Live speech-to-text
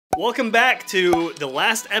Welcome back to the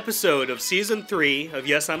last episode of Season 3 of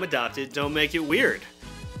Yes, I'm Adopted. Don't make it weird.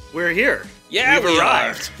 We're here. Yeah, We've we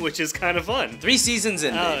arrived, which is kind of fun. 3 seasons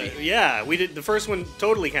in, baby. Yeah, we did. The first one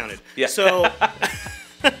totally counted. Yeah. So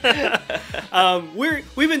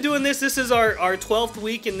we've been doing this. This is our 12th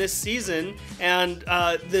week in this season, and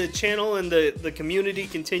the channel and the community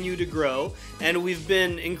continue to grow, and we've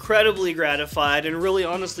been incredibly gratified and really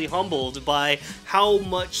honestly humbled by how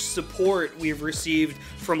much support we've received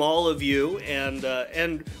from all of you,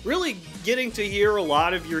 and really getting to hear a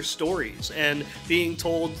lot of your stories and being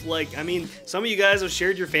told, like, I mean, some of you guys have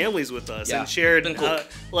shared your families with us and shared cool.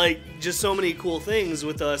 like just so many cool things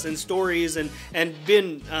with us and stories and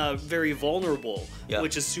been very vulnerable,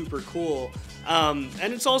 which is super cool.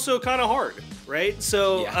 And it's also kind of hard, right?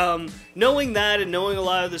 So knowing that and knowing a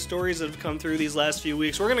lot of the stories that have come through these last few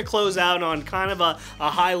weeks, we're going to close out on kind of a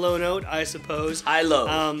high-low note, I suppose.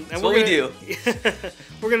 High-low. That's what we do.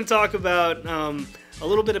 We're going to talk about a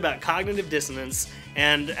little bit about cognitive dissonance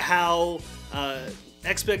and how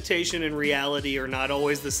expectation and reality are not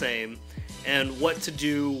always the same, and what to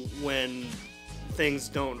do when things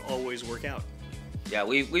don't always work out. Yeah,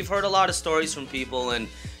 we've heard a lot of stories from people, and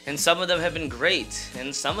some of them have been great,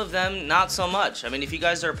 and some of them not so much. I mean, if you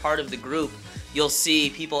guys are a part of the group, you'll see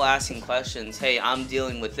people asking questions. Hey, I'm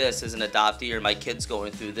dealing with this as an adoptee, or my kid's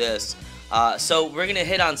going through this. So we're going to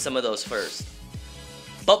hit on some of those first.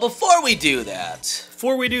 But before we do that,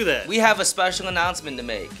 we have a special announcement to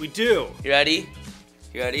make. We do. You ready?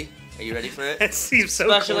 You ready? Are you ready for it? That seems so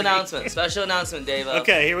Special corny. announcement. Special announcement, Dave.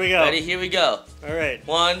 Okay, here we go. Ready? Here we go. All right.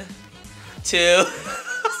 1, 2.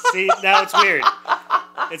 See, now it's weird.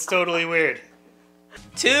 It's totally weird.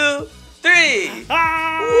 2, 3.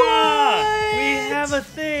 Ah! What? We have a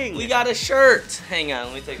thing. We got a shirt. Hang on,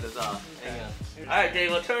 let me take this off. Hang on. All right,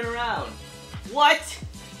 Dave, we'll turn around. What?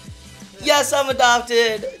 Yes, I'm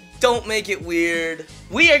adopted. Don't make it weird.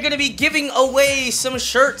 We are going to be giving away some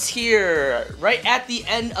shirts here right at the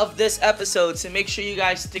end of this episode, so make sure you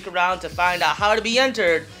guys stick around to find out how to be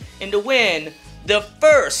entered and to win the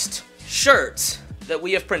first shirt that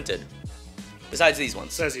we have printed. Besides these ones.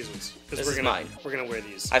 Besides these ones. Because we're gonna wear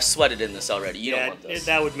these. I've sweated in this already. You don't want this.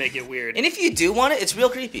 That would make it weird. And if you do want it, it's real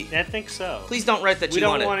creepy. I think so. Please don't write that you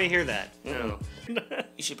want it. We don't want to hear that. No.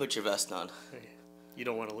 You should put your vest on. You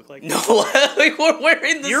don't want to look like No, we're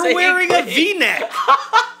wearing the same You're wearing thing. a V-neck.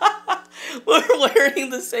 We're wearing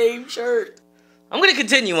the same shirt. I'm gonna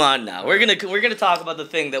continue on now. We're gonna talk about the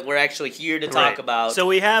thing that we're actually here to talk about. So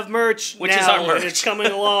we have merch, which is our merch. And it's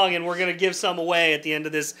coming along, and we're gonna give some away at the end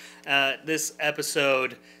of this this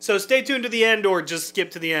episode. So stay tuned to the end, or just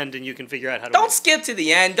skip to the end, and you can figure out how to. Don't skip to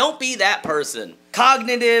the end. Don't be that person.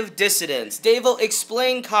 Cognitive dissonance. Dave will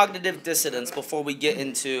explain cognitive dissonance before we get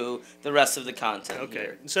into the rest of the content. Okay.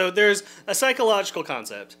 Here. So there's a psychological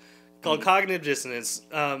concept called cognitive dissonance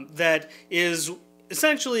that is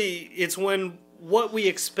essentially it's when what we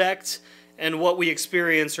expect and what we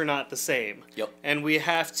experience are not the same. Yep. And we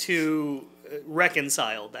have to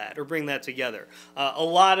reconcile that or bring that together. A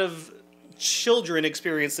lot of children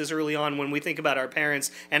experience this early on when we think about our parents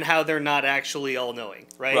and how they're not actually all-knowing,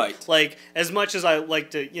 right? Right. Like, as much as I like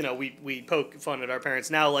to, we poke fun at our parents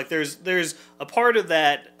now, like, there's a part of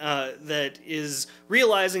that that is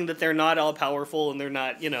realizing that they're not all-powerful and they're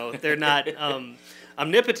not, they're not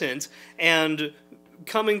omnipotent, and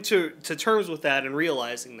coming to terms with that and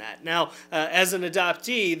realizing that. Now, as an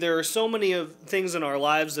adoptee, there are so many of things in our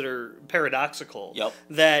lives that are paradoxical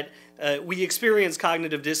that we experience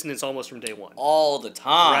cognitive dissonance almost from day one. All the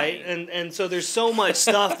time. Right? And so there's so much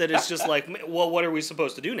stuff that it's just like, well, what are we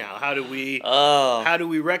supposed to do now? How do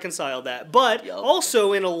we reconcile that? But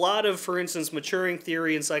also in a lot of, for instance, maturing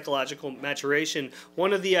theory and psychological maturation,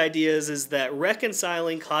 one of the ideas is that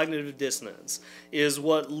reconciling cognitive dissonance is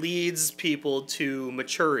what leads people to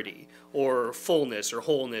maturity or fullness or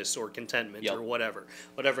wholeness or contentment or whatever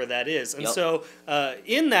that is. And so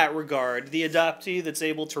in that regard, the adoptee that's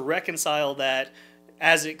able to reconcile that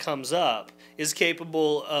as it comes up is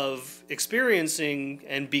capable of experiencing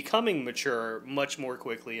and becoming mature much more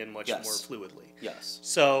quickly and much more fluidly. Yes.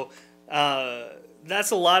 So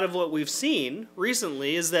that's a lot of what we've seen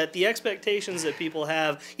recently, is that the expectations that people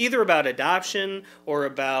have either about adoption or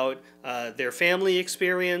about their family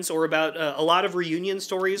experience or about a lot of reunion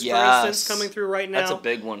stories, for instance, coming through right now. That's a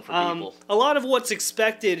big one for people. A lot of what's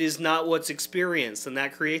expected is not what's experienced, and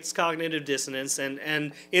that creates cognitive dissonance,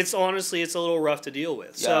 and it's honestly, it's a little rough to deal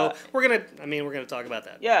with. So we're gonna talk about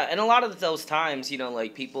that. Yeah, and a lot of those times,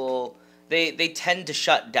 like people, they tend to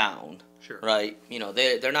shut down. Sure. Right?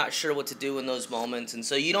 They're not sure what to do in those moments, and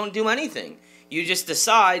so you don't do anything. You just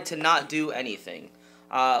decide to not do anything.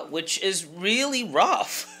 which is really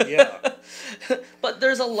rough. Yeah. But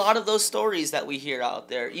there's a lot of those stories that we hear out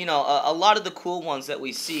there. You know, a lot of the cool ones that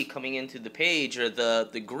we see coming into the page or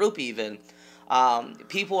the group even.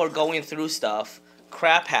 People are going through stuff,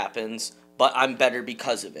 crap happens, but I'm better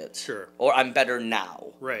because of it. Sure. Or I'm better now.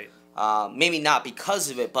 Right. Maybe not because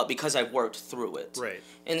of it, but because I worked through it. Right.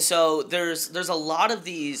 And so there's a lot of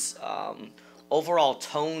these overall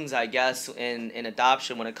tones, I guess, in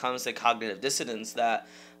adoption when it comes to cognitive dissonance that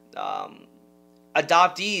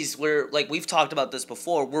adoptees, like we've talked about this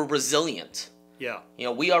before, we're resilient. Yeah. You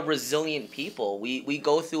know, we are resilient people. We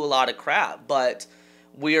go through a lot of crap, but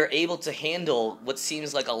we are able to handle what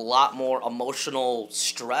seems like a lot more emotional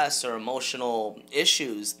stress or emotional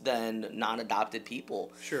issues than non-adopted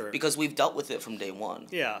people. Sure. Because we've dealt with it from day one.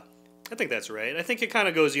 Yeah. I think that's right. I think it kind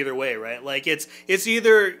of goes either way, right? Like it's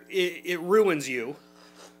either it ruins you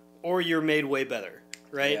or you're made way better,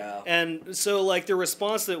 right? Yeah. And so like the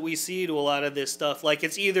response that we see to a lot of this stuff, like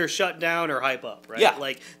it's either shut down or hype up, right? Yeah.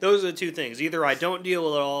 Like those are the two things. Either I don't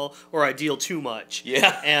deal at all or I deal too much.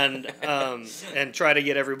 Yeah. And try to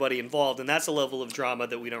get everybody involved, and that's a level of drama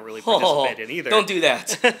that we don't really participate in either. Don't do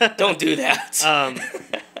that. Don't do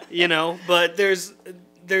that. You know, but there's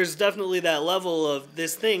definitely that level of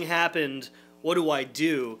this thing happened, what do I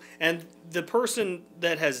do? And the person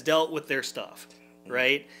that has dealt with their stuff,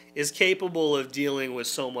 right, is capable of dealing with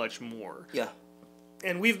so much more. Yeah.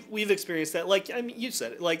 And we've experienced that. Like, I mean, you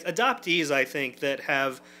said it. Like, adoptees, I think, that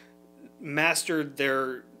have mastered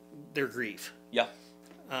their grief. Yeah.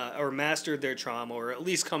 Or mastered their trauma, or at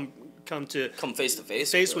least come face to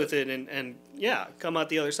face with it and yeah, come out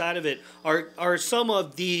the other side of it, are some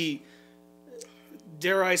of the,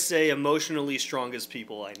 dare I say, emotionally strongest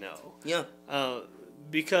people I know. Yeah.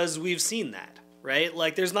 Because we've seen that, right?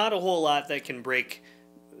 Like, there's not a whole lot that can break.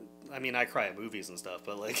 I mean, I cry at movies and stuff,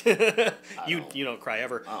 but like, you don't cry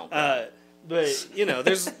ever. I don't cry. But you know,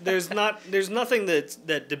 there's nothing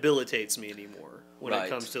that debilitates me anymore when it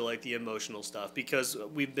comes to like the emotional stuff, because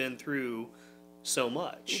we've been through so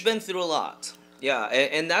much. We've been through a lot. Yeah,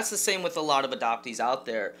 and that's the same with a lot of adoptees out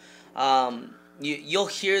there. You'll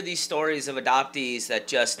hear these stories of adoptees that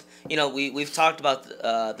just, you know, we've talked about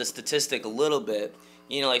the statistic a little bit.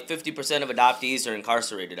 You know, like 50% of adoptees are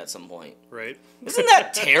incarcerated at some point. Right. Isn't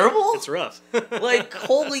that terrible? It's rough. Like,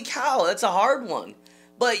 holy cow, that's a hard one.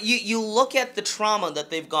 But you look at the trauma that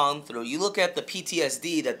they've gone through. You look at the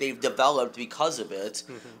PTSD that they've developed because of it.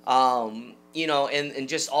 Mm-hmm. You know, and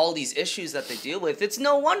just all these issues that they deal with. It's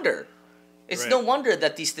no wonder. It's no wonder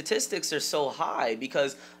that these statistics are so high,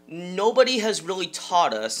 because nobody has really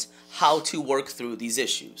taught us how to work through these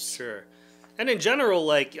issues. Sure. And in general,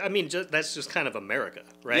 like, I mean, that's just kind of America,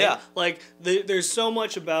 right? Yeah. Like, there's so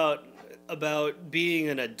much about being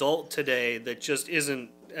an adult today that just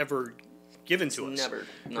isn't ever given to us. Never.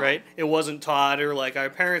 No. Right? It wasn't taught, or like our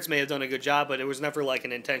parents may have done a good job, but it was never like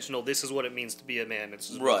an intentional, this is what it means to be a man. This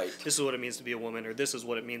is what it means to be a woman, or this is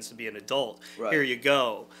what it means to be an adult. Right. Here you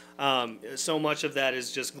go. So much of that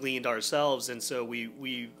is just gleaned ourselves, and so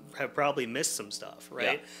we have probably missed some stuff,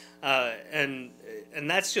 right? Yeah. And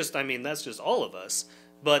that's just, I mean, that's just all of us.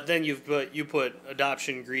 But then you put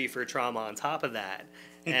adoption grief or trauma on top of that,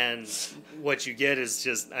 and what you get is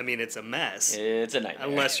just, I mean, it's a mess. It's a nightmare.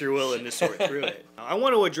 Unless you're willing to sort through it. I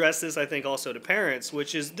want to address this, I think, also to parents,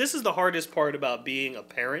 which is, this is the hardest part about being a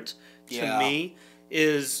parent to me,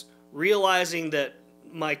 is realizing that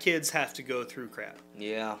my kids have to go through crap.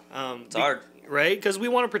 Yeah. It's hard. Right? Because we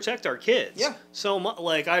want to protect our kids. Yeah. So,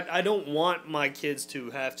 like, I don't want my kids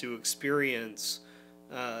to have to experience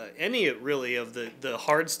any really of the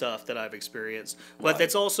hard stuff that I've experienced. But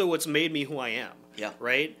that's also what's made me who I am. Yeah.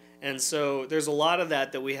 Right? And so there's a lot of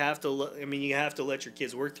that we have to, I mean, you have to let your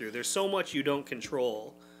kids work through. There's so much you don't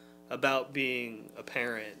control about being a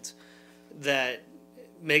parent that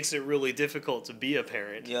makes it really difficult to be a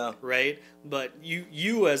parent. Yeah. Right? But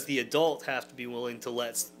you as the adult have to be willing to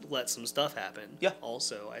let some stuff happen. Yeah.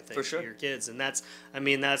 Also, I think, for your kids. And that's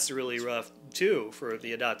really rough too for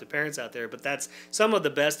the adoptive parents out there. But that's some of the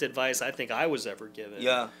best advice I think I was ever given.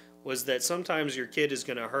 Yeah. Was that sometimes your kid is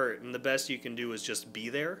going to hurt, and the best you can do is just be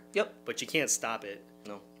there. Yep. But you can't stop it.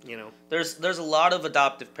 No. You know. There's a lot of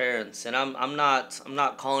adoptive parents, and I'm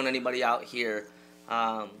not calling anybody out here,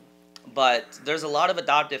 but there's a lot of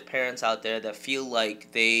adoptive parents out there that feel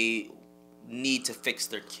like they need to fix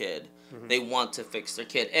their kid. Mm-hmm. They want to fix their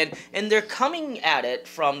kid. And they're coming at it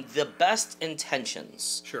from the best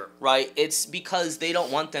intentions. Sure. Right? It's because they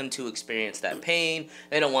don't want them to experience that pain.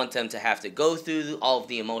 They don't want them to have to go through all of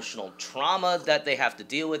the emotional trauma that they have to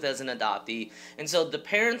deal with as an adoptee. And so the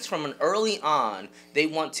parents from an early on, they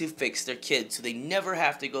want to fix their kid so they never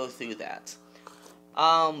have to go through that.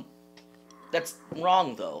 That's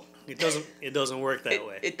wrong though. It doesn't work that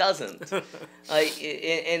way. It doesn't. And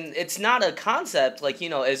it's not a concept like,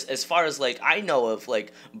 as far as like I know of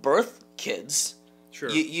like birth kids. Sure.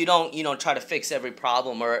 You don't try to fix every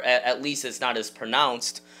problem, or at least it's not as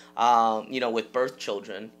pronounced. With birth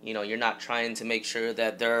children, you're not trying to make sure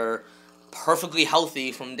that they're perfectly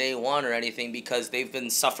healthy from day one or anything because they've been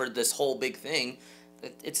suffered this whole big thing.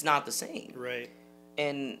 It's not the same. Right.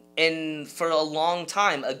 And for a long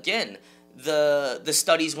time, again, the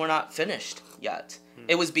studies were not finished yet.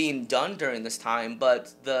 It was being done during this time,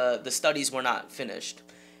 but the studies were not finished.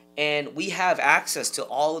 And we have access to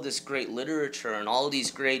all of this great literature and all of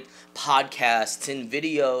these great podcasts and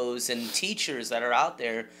videos and teachers that are out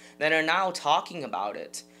there that are now talking about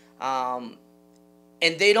it. And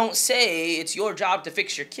they don't say it's your job to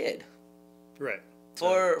fix your kid. Right.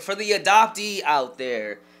 For the adoptee out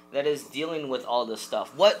there that is dealing with all this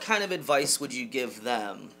stuff, what kind of advice would you give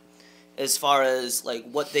them as far as like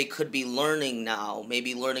what they could be learning now,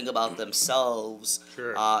 maybe learning about themselves,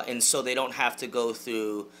 Sure. And so they don't have to go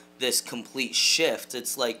through this complete shift.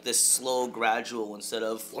 It's like this slow, gradual instead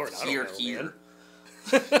of Lord, here.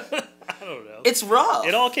 I don't know. It's rough.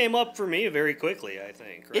 It all came up for me very quickly, I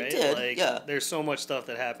think, right? It did, like, yeah. There's so much stuff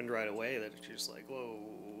that happened right away that it's just like, whoa,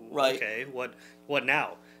 Right. okay, what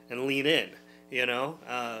now? And lean in,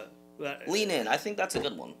 Lean in. I think that's a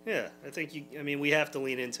good one. Yeah, I think we have to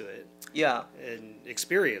lean into it. Yeah. And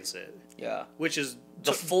experience it. Yeah. Which is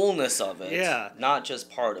the fullness of it. Yeah. Not just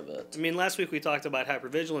part of it. I mean, last week we talked about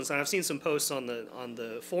hypervigilance, and I've seen some posts on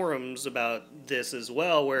the forums about this as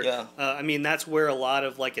well, where, that's where a lot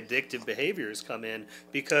of, like, addictive behaviors come in,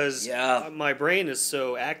 because my brain is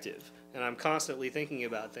so active, and I'm constantly thinking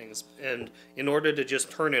about things, and in order to just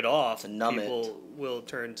turn it off, people will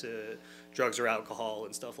turn to drugs or alcohol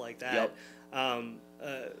and stuff like that. Yep.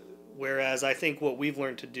 Whereas I think what we've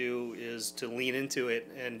learned to do is to lean into it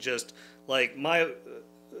and just, like,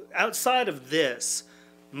 outside of this,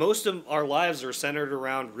 most of our lives are centered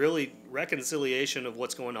around really reconciliation of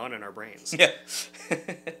what's going on in our brains. Yeah.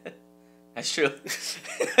 That's true.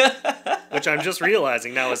 Which I'm just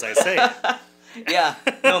realizing now as I say it. Yeah.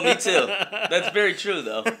 No, me too. That's very true,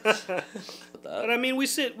 though. But I mean, we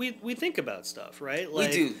think about stuff, right?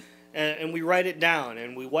 Like, we do. And we write it down,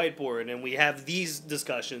 and we whiteboard, and we have these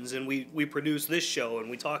discussions, and we produce this show, and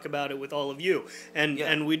we talk about it with all of you,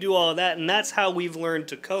 and we do all of that, and that's how we've learned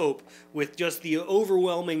to cope with just the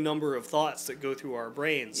overwhelming number of thoughts that go through our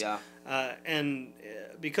brains. Yeah.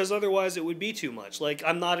 Because otherwise it would be too much. Like,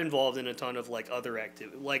 I'm not involved in a ton of, like, other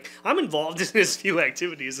activities. Like, I'm involved in as few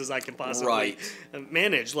activities as I can possibly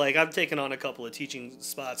manage. Like, I've taken on a couple of teaching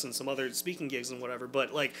spots and some other speaking gigs and whatever,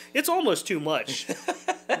 but, like, it's almost too much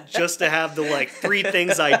just to have the, like, 3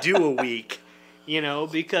 things I do a week,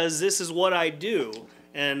 because this is what I do.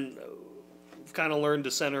 And I've kind of learned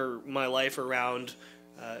to center my life around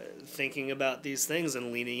thinking about these things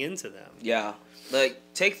and leaning into them. Yeah. Like,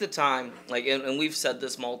 take the time, like, and we've said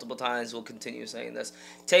this multiple times, we'll continue saying this,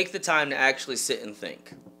 take the time to actually sit and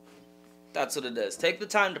think. That's what it is. Take the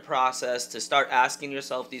time to process, to start asking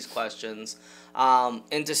yourself these questions,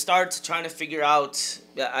 and to start trying to figure out,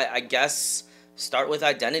 I guess, start with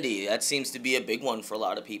identity. That seems to be a big one for a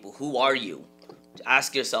lot of people. Who are you?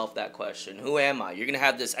 Ask yourself that question. Who am I? You're going to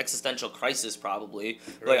have this existential crisis probably.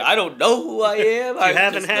 Right. Like, I don't know who I am. You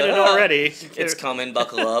haven't had it already. It's coming.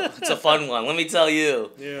 Buckle up. It's a fun one. Let me tell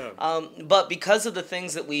you. Yeah. But because of the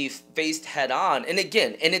things that we've faced head on, and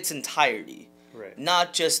again, in its entirety, right.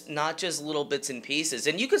 Not just little bits and pieces.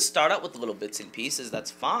 And you could start out with little bits and pieces.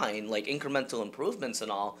 That's fine, like incremental improvements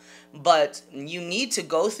and all. But you need to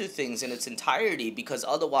go through things in its entirety, because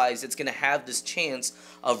otherwise it's going to have this chance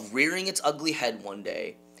of rearing its ugly head one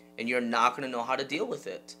day, and you're not going to know how to deal with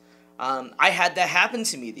it. I had that happen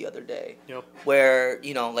to me the other day. Yep. Where,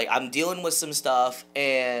 like, I'm dealing with some stuff,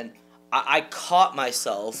 and I caught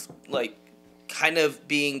myself, like, kind of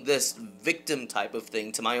being this victim type of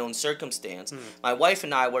thing to my own circumstance. My wife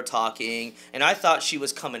and I were talking, and I thought she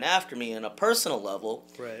was coming after me on a personal level.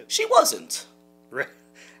 Right. She wasn't. Right.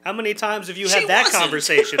 How many times have you had that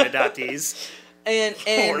conversation, adoptees? And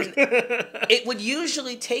it would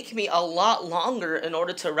usually take me a lot longer in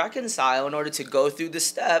order to reconcile, in order to go through the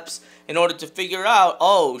steps, in order to figure out,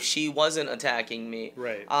 oh, she wasn't attacking me.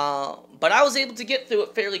 Right. But I was able to get through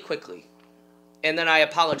it fairly quickly. And then I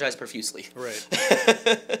apologized profusely. Right.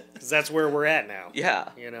 Because that's where we're at now. Yeah.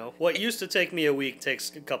 What used to take me a week takes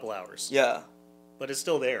a couple hours. Yeah. But it's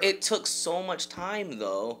still there. It took so much time,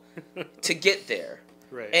 though, to get there.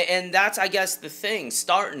 Right. And that's, I guess, the thing.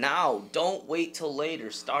 Start now. Don't wait till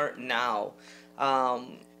later. Start now.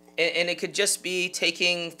 And it could just be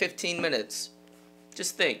taking 15 minutes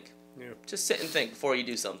Just think. Yeah. Just sit and think before you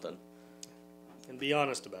do something. And be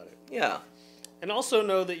honest about it. Yeah. And also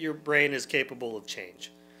know that your brain is capable of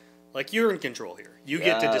change. Like, you're in control here. You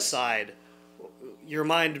get to decide. Your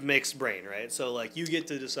mind makes brain, right? So, like, you get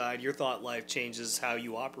to decide. Your thought life changes how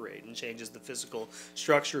you operate and changes the physical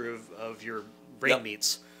structure of your brain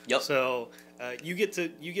meats. Yep. So, you get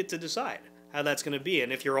to decide how that's going to be.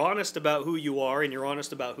 And if you're honest about who you are and you're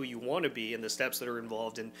honest about who you want to be and the steps that are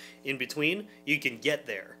involved in between, you can get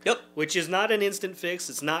there. Yep. Which is not an instant fix.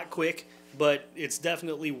 It's not quick, but it's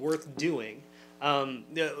definitely worth doing. A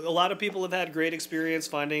lot of people have had great experience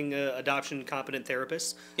finding adoption competent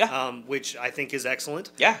therapists. Yeah. Which I think is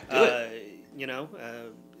excellent. Yeah. Do it. You know,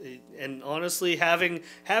 and honestly, having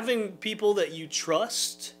people that you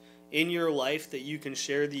trust in your life that you can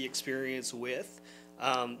share the experience with.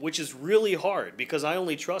 Which is really hard because I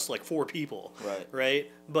only trust like 4 people.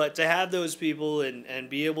 Right. But to have those people and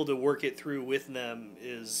be able to work it through with them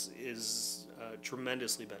is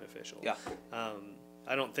tremendously beneficial. Yeah.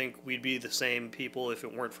 I don't think we'd be the same people if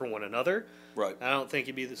it weren't for one another. Right. I don't think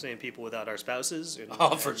you'd be the same people without our spouses.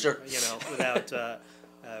 For sure. You know, without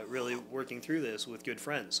really working through this with good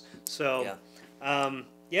friends. So,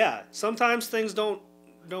 sometimes things don't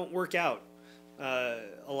work out. A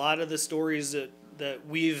lot of the stories that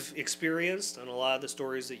we've experienced and a lot of the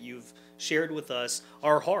stories that you've shared with us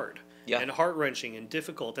are hard and heart-wrenching and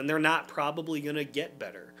difficult, and they're not probably going to get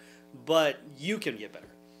better, but you can get better.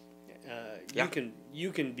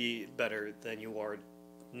 You can be better than you are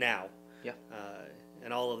now. Yeah.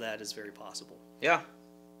 And all of that is very possible. Yeah.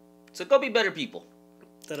 So go be better people.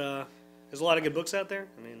 There's a lot of good books out there.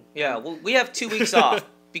 I mean. Yeah. Well, we have 2 weeks off.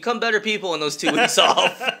 Become better people in those 2 weeks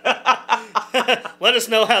off. Let us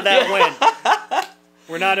know how that went.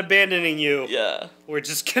 We're not abandoning you. Yeah. We're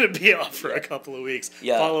just going to be off for a couple of weeks.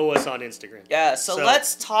 Yeah. Follow us on Instagram. Yeah, so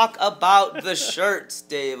let's talk about the shirts,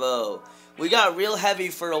 Dave-O. We got real heavy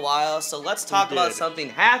for a while, so let's talk about something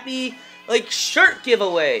happy, like shirt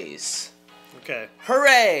giveaways. Okay.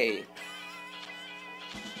 Hooray!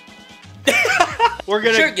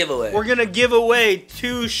 Shirt giveaway. We're gonna give away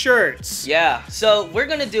 2 shirts. Yeah, so we're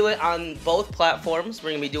gonna do it on both platforms.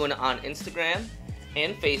 We're gonna be doing it on Instagram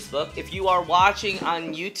and Facebook. If you are watching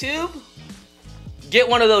on YouTube, get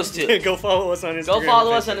one of those 2. Go follow us on Instagram. Go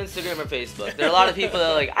follow us on Instagram or Facebook. There are a lot of people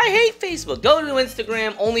that are like, I hate Facebook. Go to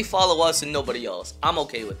Instagram, only follow us and nobody else. I'm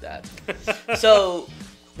okay with that. So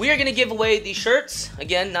we are gonna give away these shirts.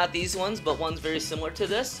 Again, not these ones, but ones very similar to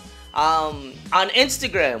this. On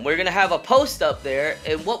Instagram, we're gonna have a post up there,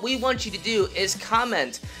 and what we want you to do is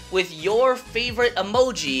comment with your favorite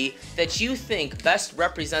emoji that you think best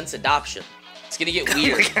represents adoption. It's gonna get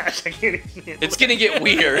weird. Oh my gosh, I can't even. It's gonna get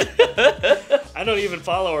weird. I don't even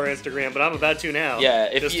follow our Instagram, but I'm about to now. Yeah,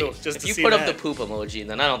 if you put up the poop emoji,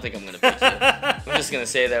 then I don't think I'm gonna pick you. I'm just gonna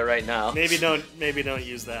say that right now. Maybe don't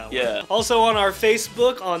use that one. Yeah. Also on our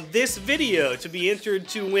Facebook, on this video, to be entered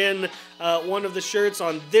to win one of the shirts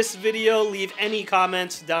on this video, leave any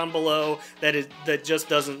comment down below that just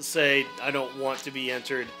doesn't say I don't want to be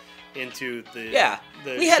entered into the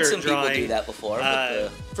we had shirt some drawing. people do that before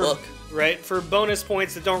with the book. Right, for bonus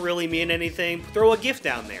points that don't really mean anything, throw a gift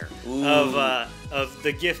down there of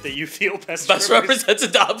the gift that you feel best represents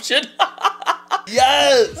adoption.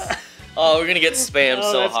 Yes. Oh, we're gonna get spammed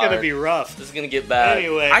so that's hard. Gonna be rough. This is gonna get bad.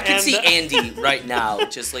 Anyway, I can see Andy right now,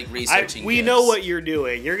 just like researching. We know what you're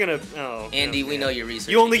doing. You're gonna. Oh, Andy, we know you're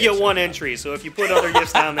researching. You only get one entry, so if you put other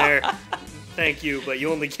gifts down there, thank you, but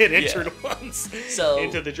you only get entered once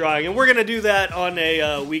into the drawing, and we're gonna do that on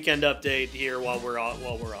a weekend update here while we're off.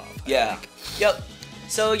 Yeah. Yep.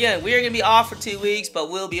 So again, we are gonna be off for 2 weeks,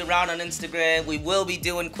 but we'll be around on Instagram. We will be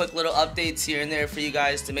doing quick little updates here and there for you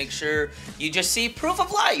guys to make sure you just see proof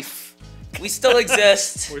of life. We still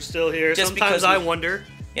exist. We're still here. Just Sometimes I wonder.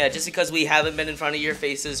 Yeah, just because we haven't been in front of your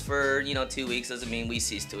faces for 2 weeks doesn't mean we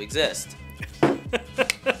cease to exist.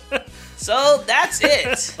 So that's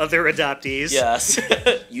it. Other adoptees. Yes.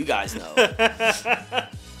 You guys know.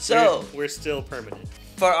 So we're still permanent.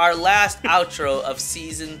 For our last outro of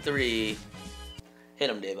season 3, hit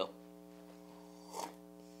him, Davo.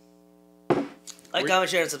 Like, comment,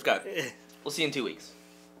 share, and subscribe. We'll see you in 2 weeks.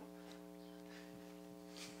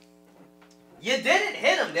 You didn't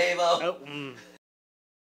hit him, Davo. Oh,